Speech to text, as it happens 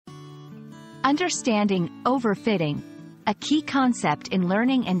Understanding overfitting, a key concept in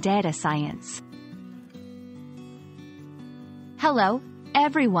learning and data science. Hello,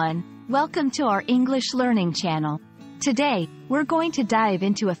 everyone. Welcome to our English learning channel. Today, we're going to dive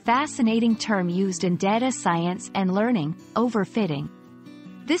into a fascinating term used in data science and learning, overfitting.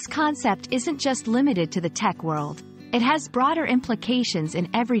 This concept isn't just limited to the tech world. It has broader implications in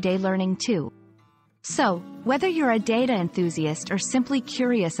everyday learning too. So, whether you're a data enthusiast or simply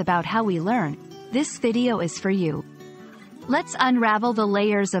curious about how we learn, this video is for you. Let's unravel the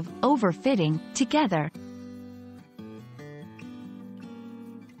layers of overfitting together.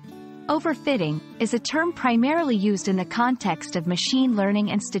 Overfitting is a term primarily used in the context of machine learning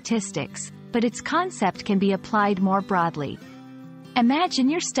and statistics, but its concept can be applied more broadly. Imagine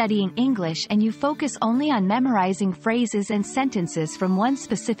you're studying English and you focus only on memorizing phrases and sentences from one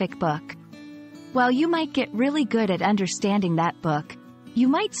specific book. While you might get really good at understanding that book, you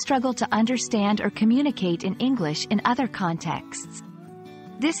might struggle to understand or communicate in English in other contexts.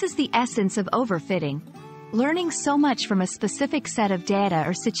 This is the essence of overfitting, learning so much from a specific set of data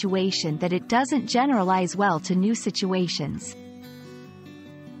or situation that it doesn't generalize well to new situations.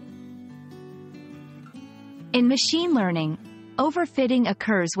 In machine learning, overfitting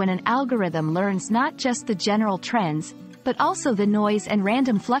occurs when an algorithm learns not just the general trends, but also the noise and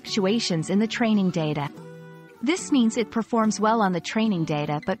random fluctuations in the training data. This means it performs well on the training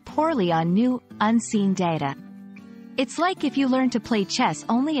data but poorly on new, unseen data. It's like if you learned to play chess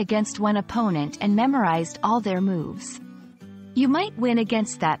only against one opponent and memorized all their moves. You might win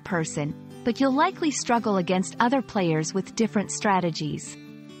against that person, but you'll likely struggle against other players with different strategies.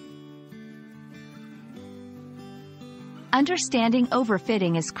 Understanding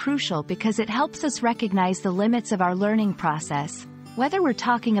overfitting is crucial because it helps us recognize the limits of our learning process, whether we're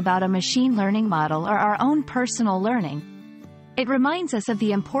talking about a machine learning model or our own personal learning. It reminds us of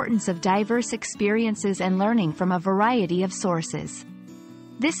the importance of diverse experiences and learning from a variety of sources.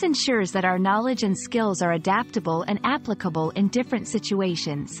 This ensures that our knowledge and skills are adaptable and applicable in different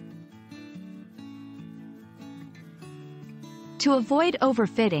situations. To avoid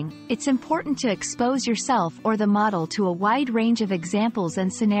overfitting, it's important to expose yourself or the model to a wide range of examples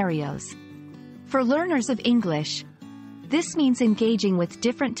and scenarios. For learners of English, this means engaging with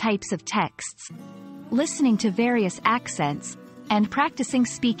different types of texts, listening to various accents, and practicing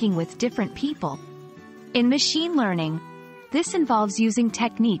speaking with different people. In machine learning, this involves using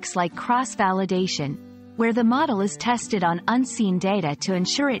techniques like cross-validation, where the model is tested on unseen data to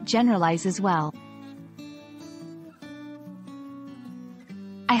ensure it generalizes well.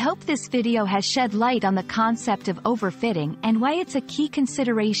 I hope this video has shed light on the concept of overfitting and why it's a key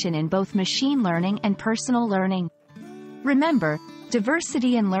consideration in both machine learning and personal learning. Remember,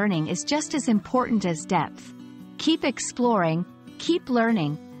 diversity in learning is just as important as depth. Keep exploring, keep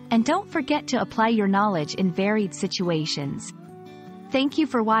learning, and don't forget to apply your knowledge in varied situations. Thank you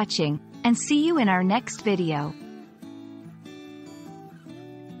for watching, and see you in our next video.